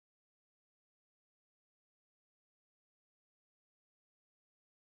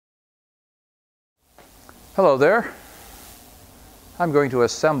Hello there. I'm going to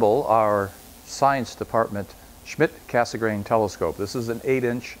assemble our science department Schmidt-Cassegrain telescope. This is an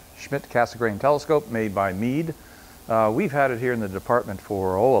 8-inch Schmidt-Cassegrain telescope made by Meade. We've had it here in the department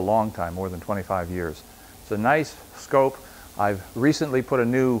for a long time, more than 25 years. It's a nice scope. I've recently put a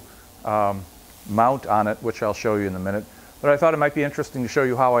new mount on it, which I'll show you in a minute. But I thought it might be interesting to show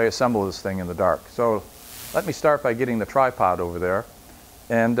you how I assemble this thing in the dark. So let me start by getting the tripod over there,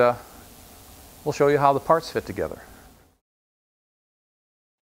 and we'll show you how the parts fit together.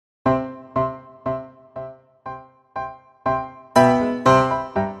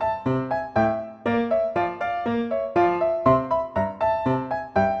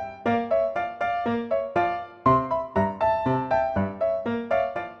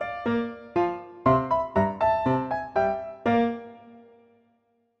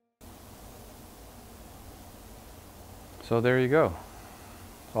 So there you go.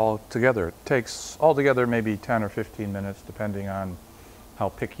 All together. It takes altogether maybe 10 or 15 minutes, depending on how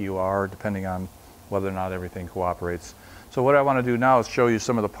picky you are, depending on whether or not everything cooperates. So what I want to do now is show you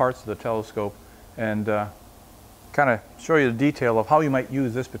some of the parts of the telescope and kind of show you the detail of how you might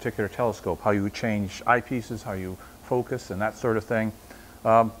use this particular telescope, how you change eyepieces, how you focus, and that sort of thing.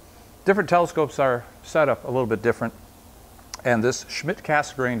 Different telescopes are set up a little bit different, and this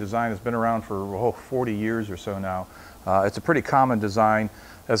Schmidt-Cassegrain design has been around for 40 years or so now. It's a pretty common design.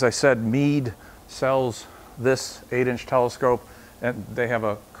 As I said, Meade sells this 8-inch telescope, and they have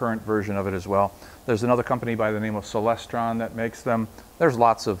a current version of it as well. There's another company by the name of Celestron that makes them. There's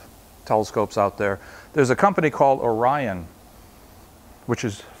lots of telescopes out there. There's a company called Orion, which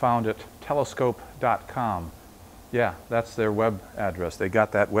is found at telescope.com. Yeah, that's their web address. They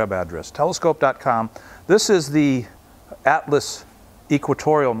got that web address, telescope.com. This is the Atlas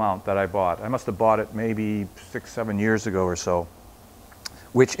equatorial mount that I bought. I must have bought it maybe 6-7 years ago or so,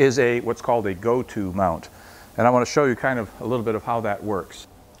 which is what's called a go-to mount. And I want to show you kind of a little bit of how that works.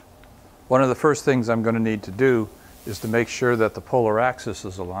 One of the first things I'm going to need to do is to make sure that the polar axis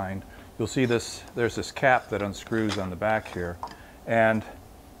is aligned. You'll see there's this cap that unscrews on the back here, and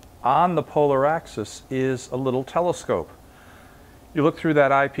on the polar axis is a little telescope. You look through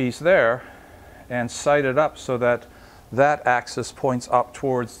that eyepiece there and sight it up so that that axis points up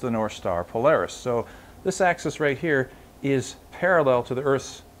towards the North Star, Polaris. So this axis right here is parallel to the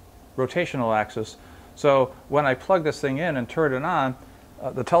Earth's rotational axis. So when I plug this thing in and turn it on,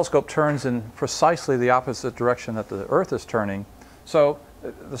 the telescope turns in precisely the opposite direction that the Earth is turning. So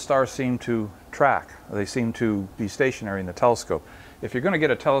the stars seem to track. They seem to be stationary in the telescope. If you're going to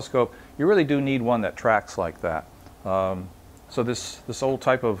get a telescope, you really do need one that tracks like that. So this old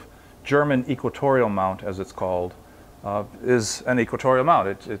type of German equatorial mount, as it's called, is an equatorial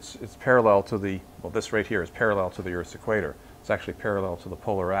mount. It's parallel to the, well, this right here is parallel to the Earth's equator. It's actually parallel to the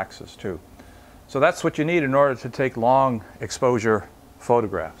polar axis too. So that's what you need in order to take long exposure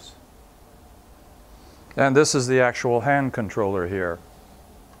photographs. And this is the actual hand controller here.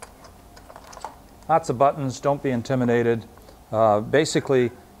 Lots of buttons, don't be intimidated. Basically,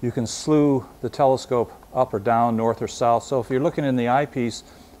 you can slew the telescope up or down, north or south. So if you're looking in the eyepiece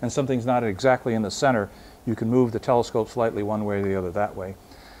and something's not exactly in the center, you can move the telescope slightly one way or the other that way.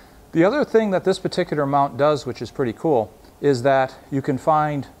 The other thing that this particular mount does, which is pretty cool, is that you can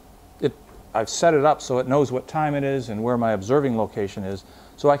find it. I've set it up so it knows what time it is and where my observing location is.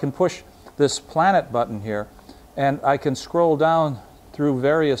 So I can push this planet button here, and I can scroll down through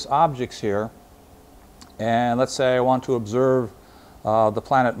various objects here. And let's say I want to observe the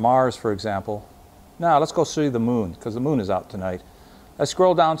planet Mars, for example. Now let's go see the moon, because the moon is out tonight. I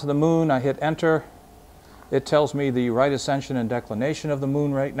scroll down to the moon, I hit enter. It tells me the right ascension and declination of the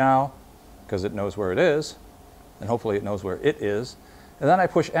moon right now, because it knows where it is, and hopefully it knows where it is. And then I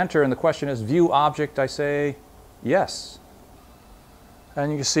push enter, and the question is view object. I say yes.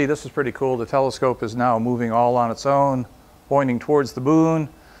 And you can see this is pretty cool. The telescope is now moving all on its own, pointing towards the moon.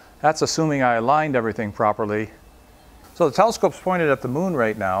 That's assuming I aligned everything properly. So the telescope's pointed at the moon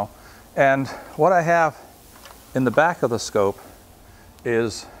right now, and what I have in the back of the scope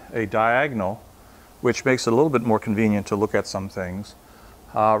is a diagonal, which makes it a little bit more convenient to look at some things.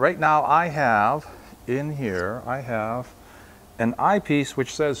 Right now I have, in here, I have an eyepiece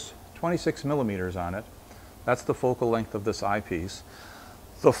which says 26 millimeters on it. That's the focal length of this eyepiece.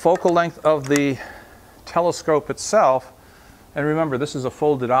 The focal length of the telescope itself, and remember this is a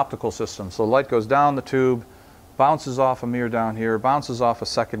folded optical system, so light goes down the tube, bounces off a mirror down here, bounces off a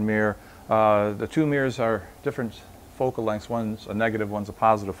second mirror. The two mirrors are different focal lengths. One's a negative, one's a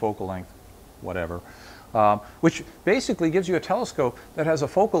positive focal length, whatever. Which basically gives you a telescope that has a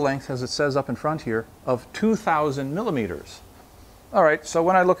focal length, as it says up in front here, of 2,000 millimeters. All right, so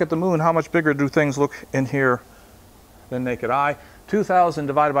when I look at the moon, how much bigger do things look in here than naked eye? 2,000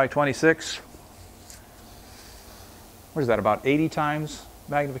 divided by 26. What is that, about 80 times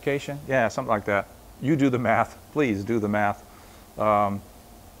magnification? Yeah, something like that. You do the math. Please do the math. Oh,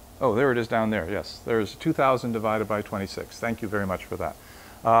 there it is down there. Yes, there's 2,000 divided by 26. Thank you very much for that.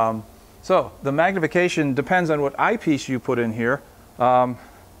 So the magnification depends on what eyepiece you put in here. Hang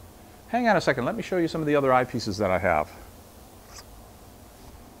on a second. Let me show you some of the other eyepieces that I have.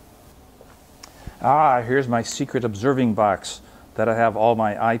 Here's my secret observing box that I have all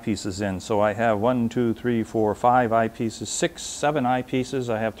my eyepieces in. So I have 1, 2, 3, 4, 5 eyepieces, 6, 7 eyepieces.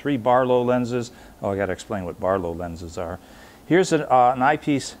 I have 3 Barlow lenses. Oh, I got to explain what Barlow lenses are. Here's an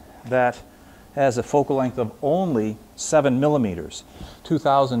eyepiece that has a focal length of only 7 millimeters.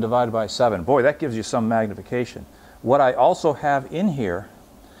 2,000 divided by 7. Boy, that gives you some magnification. What I also have in here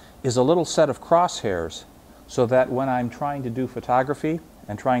is a little set of crosshairs so that when I'm trying to do photography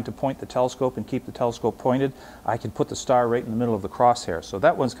and trying to point the telescope and keep the telescope pointed, I can put the star right in the middle of the crosshair. So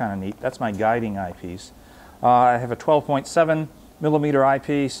that one's kind of neat. That's my guiding eyepiece. I have a 12.7 millimeter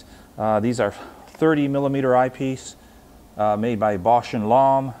eyepiece. These are 30 millimeter eyepiece made by Bosch and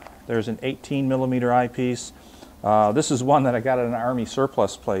Lomb. There's an 18 millimeter eyepiece. This is one that I got at an Army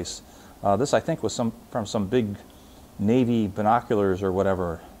surplus place. This I think was from some big Navy binoculars or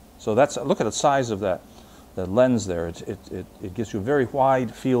whatever. So that's, look at the size of that. The lens there, it gives you a very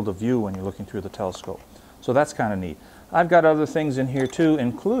wide field of view when you're looking through the telescope. So that's kind of neat. I've got other things in here too,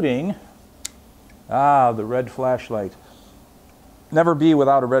 including the red flashlight. Never be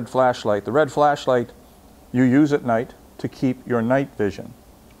without a red flashlight. The red flashlight you use at night to keep your night vision.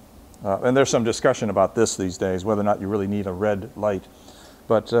 And there's some discussion about this these days, whether or not you really need a red light.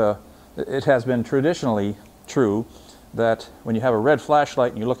 But it has been traditionally true that when you have a red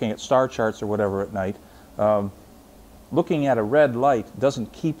flashlight and you're looking at star charts or whatever at night, looking at a red light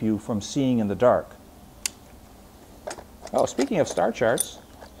doesn't keep you from seeing in the dark. Oh, speaking of star charts,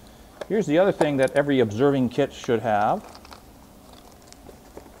 here's the other thing that every observing kit should have.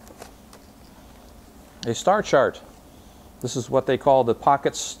 A star chart. This is what they call the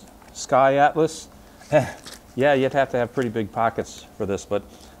pocket sky atlas. Yeah, you'd have to have pretty big pockets for this, but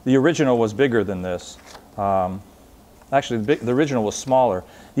the original was bigger than this. Actually, the original was smaller.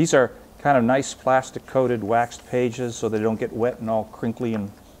 These are kind of nice plastic coated waxed pages so they don't get wet and all crinkly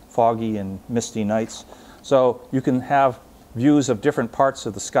and foggy and misty nights. So you can have views of different parts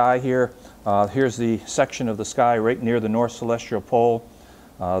of the sky here. Here's the section of the sky right near the North Celestial Pole.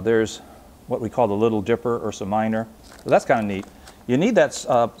 There's what we call the Little Dipper, Ursa Minor. So that's kind of neat. You need that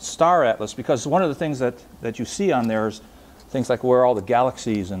star atlas because one of the things that you see on there is things like where all the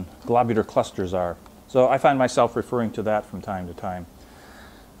galaxies and globular clusters are. So I find myself referring to that from time to time.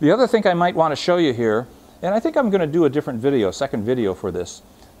 The other thing I might want to show you here, and I think I'm going to do a different video, second video for this.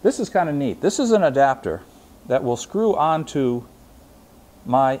 This is kind of neat. This is an adapter that will screw onto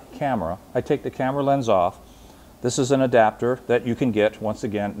my camera. I take the camera lens off. This is an adapter that you can get, once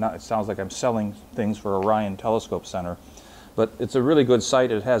again, it sounds like I'm selling things for Orion Telescope Center, but it's a really good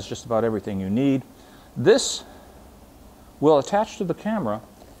site. It has just about everything you need. This will attach to the camera,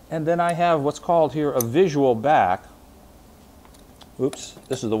 and then I have what's called here a visual back. Oops,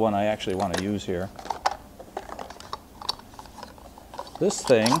 this is the one I actually want to use here. This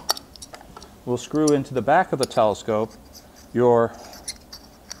thing will screw into the back of the telescope. Your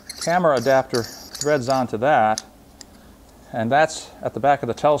camera adapter threads onto that, and that's at the back of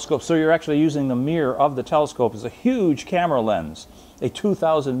the telescope. So you're actually using the mirror of the telescope as a huge camera lens, a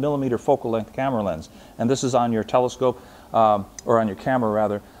 2,000 millimeter focal length camera lens. And this is on your telescope, or on your camera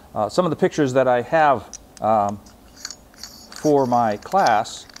rather. Some of the pictures that I have for my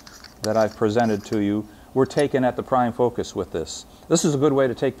class that I've presented to you were taken at the prime focus with this. This is a good way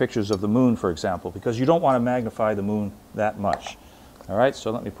to take pictures of the moon, for example, because you don't want to magnify the moon that much. All right,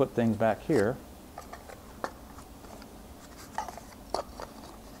 so let me put things back here.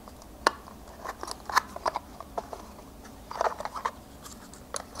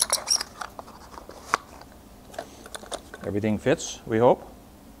 Everything fits, we hope.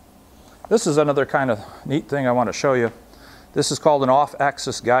 This is another kind of neat thing I want to show you. This is called an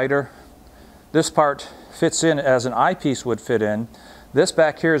off-axis guider. This part fits in as an eyepiece would fit in. This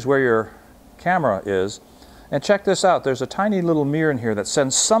back here is where your camera is. And check this out. There's a tiny little mirror in here that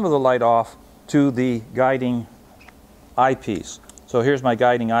sends some of the light off to the guiding eyepiece. So here's my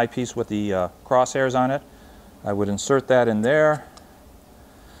guiding eyepiece with the crosshairs on it. I would insert that in there.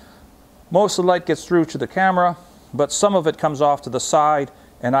 Most of the light gets through to the camera, but some of it comes off to the side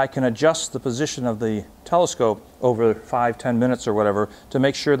and I can adjust the position of the telescope over 5-10 minutes or whatever to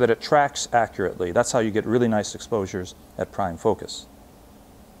make sure that it tracks accurately. That's how you get really nice exposures at prime focus.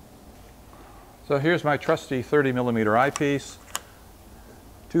 So here's my trusty 30mm eyepiece.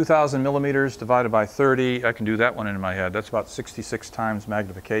 2,000 millimeters divided by 30, I can do that one in my head. That's about 66 times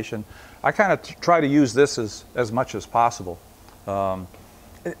magnification. I kind of try to use this as much as possible.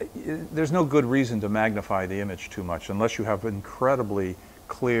 There's no good reason to magnify the image too much unless you have incredibly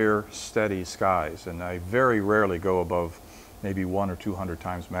clear, steady skies, and I very rarely go above maybe 100 or 200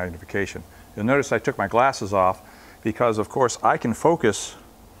 times magnification. You'll notice I took my glasses off because, of course, I can focus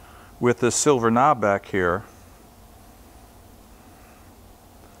with this silver knob back here,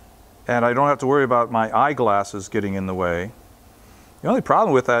 and I don't have to worry about my eyeglasses getting in the way. The only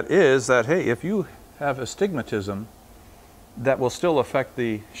problem with that is that, hey, if you have astigmatism, that will still affect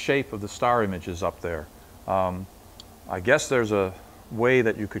the shape of the star images up there. I guess there's a way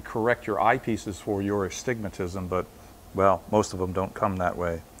that you could correct your eyepieces for your astigmatism, but, well, most of them don't come that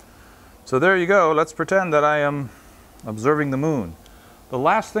way. So there you go. Let's pretend that I am observing the moon. The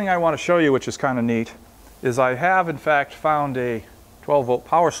last thing I want to show you, which is kind of neat, is I have, in fact, found a 12-volt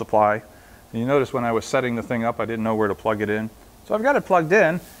power supply. And you notice when I was setting the thing up, I didn't know where to plug it in. So I've got it plugged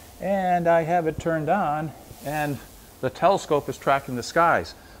in, and I have it turned on, and the telescope is tracking the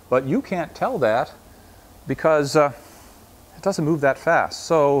skies. But you can't tell that because it doesn't move that fast.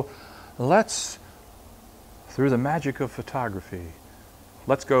 So let's, through the magic of photography,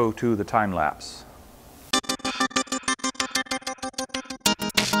 let's go to the time lapse.